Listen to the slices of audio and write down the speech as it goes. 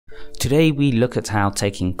Today we look at how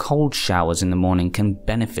taking cold showers in the morning can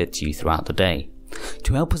benefit you throughout the day.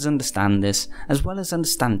 To help us understand this, as well as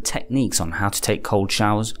understand techniques on how to take cold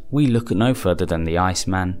showers, we look at no further than the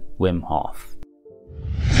Iceman, Wim Hof.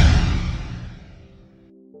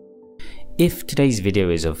 If today's video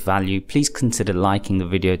is of value, please consider liking the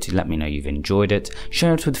video to let me know you've enjoyed it,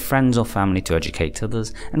 share it with friends or family to educate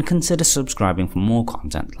others, and consider subscribing for more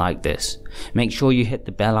content like this. Make sure you hit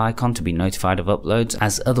the bell icon to be notified of uploads,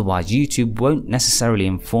 as otherwise YouTube won't necessarily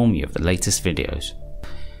inform you of the latest videos.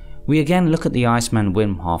 We again look at the Iceman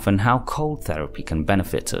Wim Hof and how cold therapy can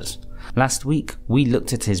benefit us. Last week, we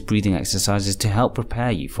looked at his breathing exercises to help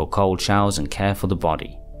prepare you for cold showers and care for the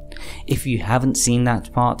body. If you haven't seen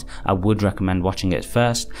that part, I would recommend watching it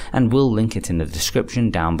first, and we'll link it in the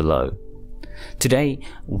description down below. Today,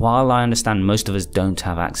 while I understand most of us don't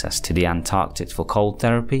have access to the Antarctic for cold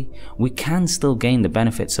therapy, we can still gain the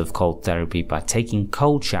benefits of cold therapy by taking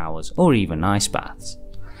cold showers or even ice baths.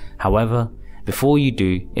 However, before you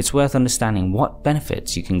do, it's worth understanding what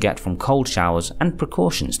benefits you can get from cold showers and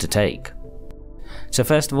precautions to take. So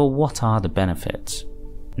first of all, what are the benefits?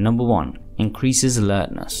 Number 1. Increases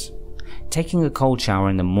alertness. Taking a cold shower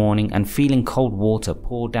in the morning and feeling cold water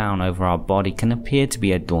pour down over our body can appear to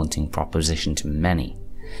be a daunting proposition to many.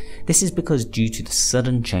 This is because due to the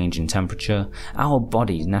sudden change in temperature, our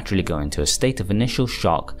bodies naturally go into a state of initial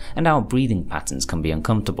shock and our breathing patterns can be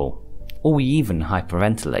uncomfortable, or we even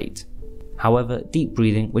hyperventilate. However, deep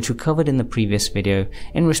breathing, which we covered in the previous video,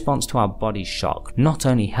 in response to our body's shock, not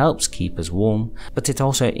only helps keep us warm, but it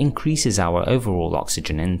also increases our overall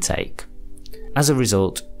oxygen intake. As a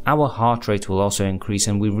result, our heart rate will also increase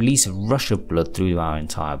and we release a rush of blood through our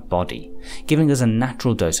entire body, giving us a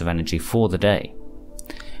natural dose of energy for the day.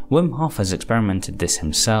 Wim Hof has experimented this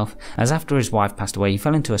himself, as after his wife passed away he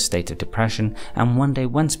fell into a state of depression, and one day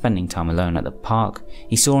when spending time alone at the park,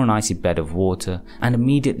 he saw an icy bed of water and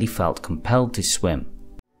immediately felt compelled to swim.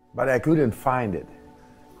 But I couldn't find it,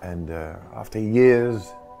 and after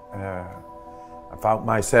years I found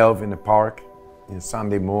myself in the park on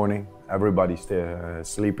Sunday morning. Everybody's still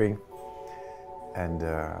sleeping, and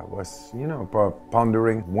was,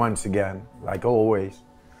 pondering once again, like always.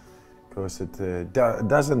 Because it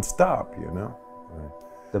doesn't stop,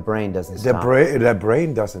 The brain doesn't stop. The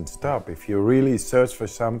brain doesn't stop. If you really search for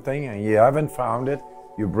something and you haven't found it,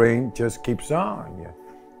 your brain just keeps on.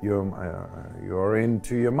 You're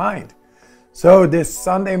into your mind. So this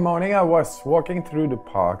Sunday morning I was walking through the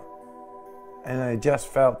park and I just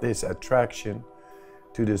felt this attraction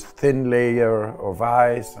to this thin layer of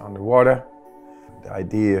ice on the water. The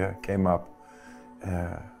idea came up,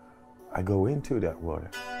 I go into that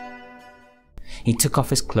water. He took off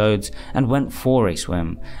his clothes and went for a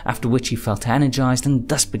swim, after which he felt energized, and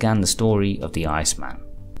thus began the story of the Iceman.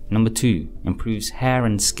 Number 2. Improves hair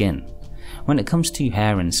and skin. When it comes to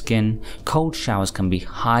hair and skin, cold showers can be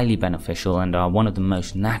highly beneficial and are one of the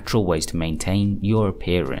most natural ways to maintain your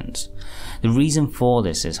appearance. The reason for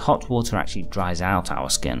this is hot water actually dries out our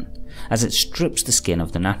skin, as it strips the skin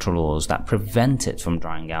of the natural oils that prevent it from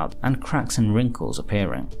drying out and cracks and wrinkles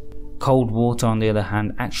appearing. Cold water, on the other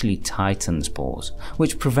hand, actually tightens pores,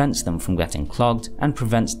 which prevents them from getting clogged and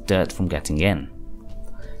prevents dirt from getting in.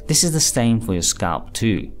 This is the same for your scalp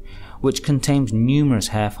too, which contains numerous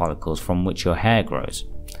hair follicles from which your hair grows.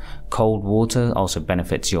 Cold water also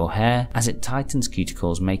benefits your hair as it tightens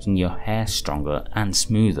cuticles, making your hair stronger and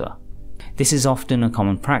smoother. This is often a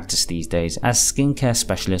common practice these days, as skincare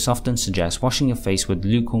specialists often suggest washing your face with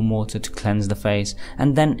lukewarm water to cleanse the face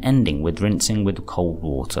and then ending with rinsing with cold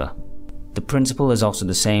water. The principle is also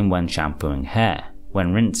the same when shampooing hair.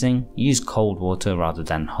 When rinsing, use cold water rather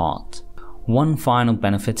than hot. One final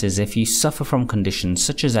benefit is if you suffer from conditions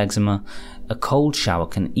such as eczema, a cold shower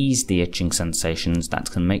can ease the itching sensations that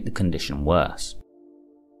can make the condition worse.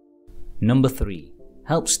 Number 3.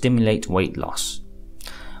 Helps stimulate weight loss.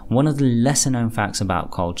 One of the lesser known facts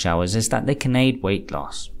about cold showers is that they can aid weight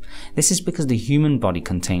loss. This is because the human body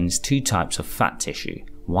contains 2 types of fat tissue,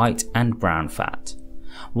 white and brown fat.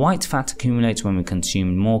 White fat accumulates when we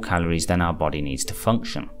consume more calories than our body needs to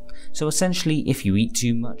function. So essentially, if you eat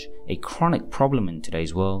too much, a chronic problem in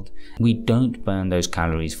today's world, we don't burn those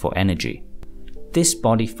calories for energy. This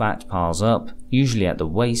body fat piles up, usually at the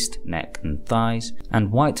waist, neck and thighs,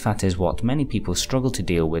 and white fat is what many people struggle to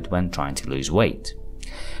deal with when trying to lose weight.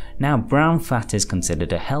 Now, brown fat is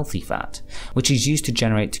considered a healthy fat, which is used to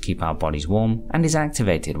generate to keep our bodies warm and is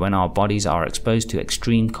activated when our bodies are exposed to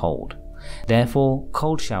extreme cold. Therefore,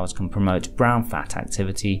 cold showers can promote brown fat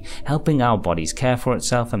activity, helping our bodies care for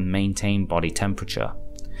itself and maintain body temperature.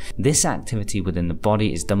 This activity within the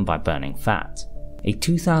body is done by burning fat. A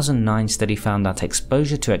 2009 study found that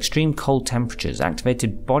exposure to extreme cold temperatures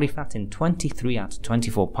activated body fat in 23 out of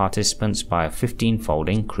 24 participants by a 15-fold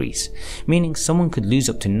increase, meaning someone could lose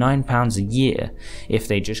up to 9 pounds a year if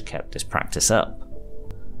they just kept this practice up.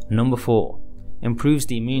 Number 4. Improves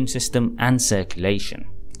the immune system and circulation.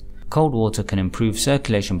 Cold water can improve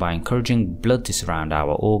circulation by encouraging blood to surround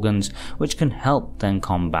our organs, which can help then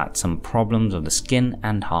combat some problems of the skin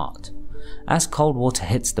and heart. As cold water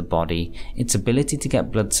hits the body, its ability to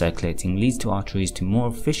get blood circulating leads to arteries to more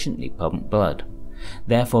efficiently pump blood,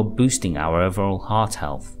 therefore boosting our overall heart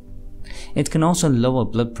health. It can also lower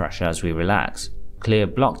blood pressure as we relax, clear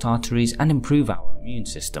blocked arteries and improve our immune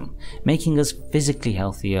system, making us physically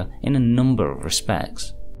healthier in a number of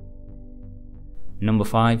respects. Number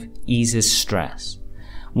 5. Eases stress.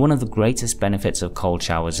 One of the greatest benefits of cold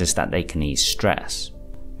showers is that they can ease stress.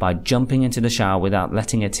 By jumping into the shower without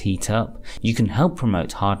letting it heat up, you can help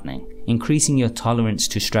promote hardening, increasing your tolerance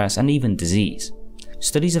to stress and even disease.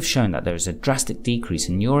 Studies have shown that there is a drastic decrease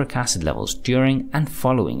in uric acid levels during and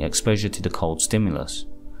following exposure to the cold stimulus.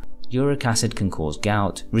 Uric acid can cause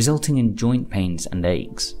gout, resulting in joint pains and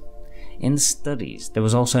aches. In the studies, there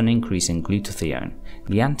was also an increase in glutathione,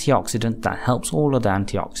 the antioxidant that helps all other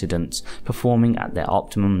antioxidants performing at their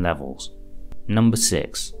optimum levels. Number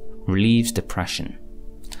 6. Relieves depression.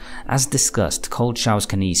 As discussed, cold showers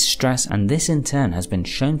can ease stress, and this in turn has been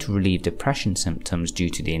shown to relieve depression symptoms due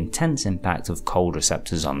to the intense impact of cold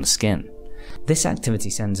receptors on the skin. This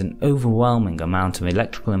activity sends an overwhelming amount of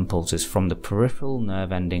electrical impulses from the peripheral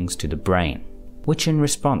nerve endings to the brain, which in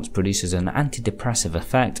response produces an antidepressive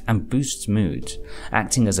effect and boosts moods,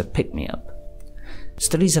 acting as a pick-me-up.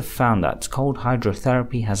 Studies have found that cold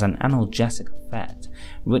hydrotherapy has an analgesic effect,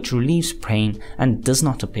 which relieves pain and does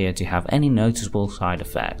not appear to have any noticeable side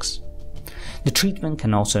effects. The treatment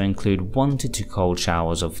can also include 1 to 2 cold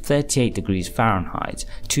showers of 38 degrees Fahrenheit,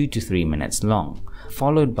 2 to 3 minutes long,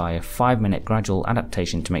 followed by a 5-minute gradual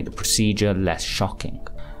adaptation to make the procedure less shocking.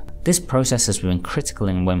 This process has been critical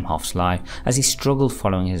in Wim Hof's life as he struggled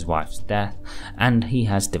following his wife's death, and he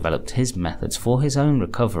has developed his methods for his own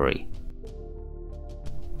recovery.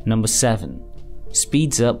 Number 7.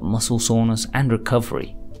 Speeds up muscle soreness and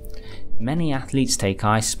recovery. Many athletes take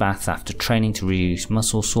ice baths after training to reduce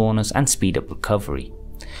muscle soreness and speed up recovery.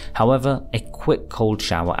 However, a quick cold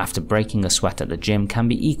shower after breaking a sweat at the gym can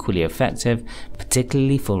be equally effective,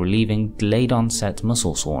 particularly for relieving delayed onset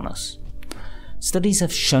muscle soreness. Studies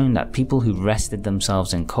have shown that people who rested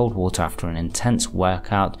themselves in cold water after an intense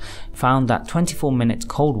workout found that 24-minute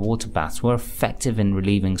cold water baths were effective in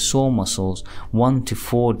relieving sore muscles 1 to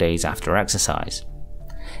 4 days after exercise.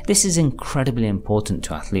 This is incredibly important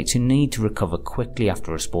to athletes who need to recover quickly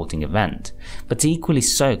after a sporting event, but equally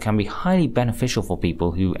so can be highly beneficial for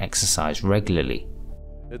people who exercise regularly.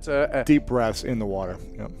 It's a deep breaths in the water.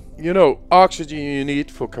 Yep. You know, oxygen you need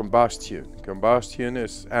for combustion. Combustion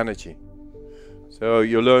is energy. So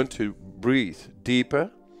you learn to breathe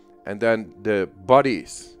deeper, and then the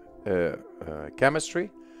body's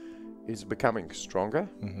chemistry is becoming stronger,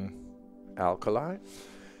 alkaline,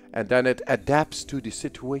 and then it adapts to the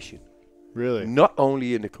situation. Really? Not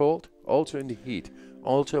only in the cold, also in the heat,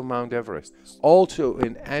 also Mount Everest, also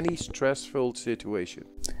in any stressful situation.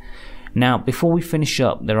 Now, before we finish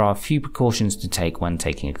up, there are a few precautions to take when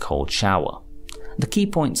taking a cold shower. The key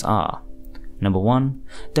points are: Number 1.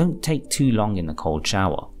 Don't take too long in the cold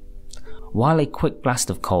shower. While a quick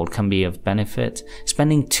blast of cold can be of benefit,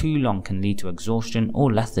 spending too long can lead to exhaustion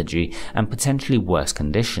or lethargy and potentially worse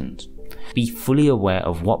conditions. Be fully aware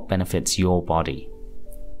of what benefits your body.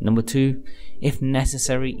 Number 2. If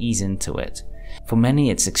necessary, ease into it. For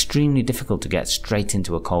many, it's extremely difficult to get straight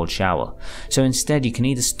into a cold shower, so instead you can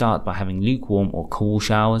either start by having lukewarm or cool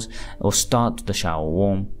showers, or start the shower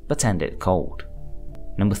warm but end it cold.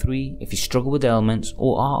 Number 3. If you struggle with ailments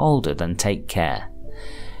or are older, then take care.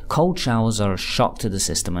 Cold showers are a shock to the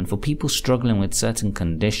system, and for people struggling with certain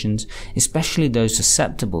conditions, especially those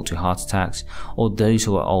susceptible to heart attacks or those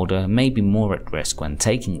who are older, may be more at risk when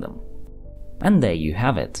taking them. And there you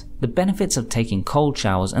have it, the benefits of taking cold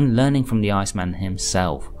showers and learning from the Iceman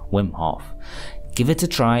himself, Wim Hof. Give it a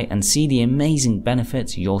try and see the amazing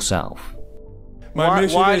benefits yourself. My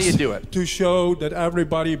mission why is do you do it? to show that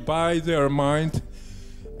everybody by their mind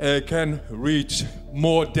can reach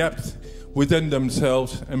more depth within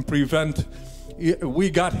themselves and prevent. We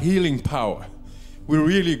got healing power, we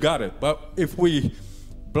really got it, but if we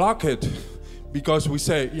block it because we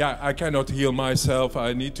say, yeah, I cannot heal myself,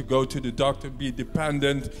 I need to go to the doctor, be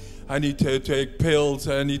dependent, I need to take pills,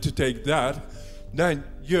 I need to take that, then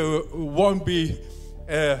you won't be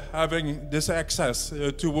having this access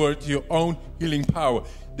toward your own healing power.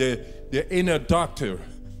 The inner doctor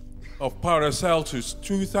of Paracelsus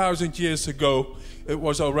 2,000 years ago, it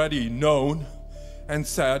was already known and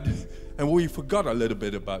said, and we forgot a little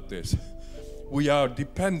bit about this. We are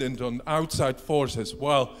dependent on outside forces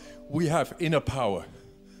while we have inner power.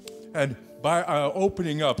 And by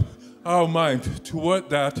opening up our mind toward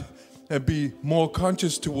that and be more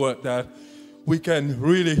conscious toward that, we can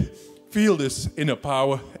really feel this inner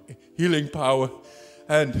power, healing power,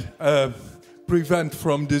 and prevent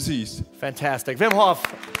from disease. Fantastic. Wim Hof.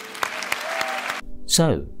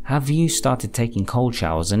 So, have you started taking cold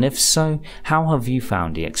showers, and if so, how have you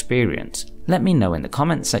found the experience? Let me know in the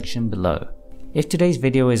comment section below. If today's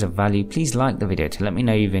video is of value, please like the video to let me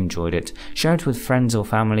know you've enjoyed it, share it with friends or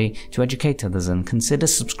family to educate others, and consider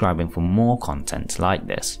subscribing for more content like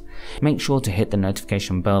this. Make sure to hit the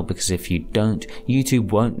notification bell, because if you don't,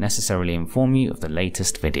 YouTube won't necessarily inform you of the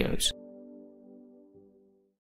latest videos.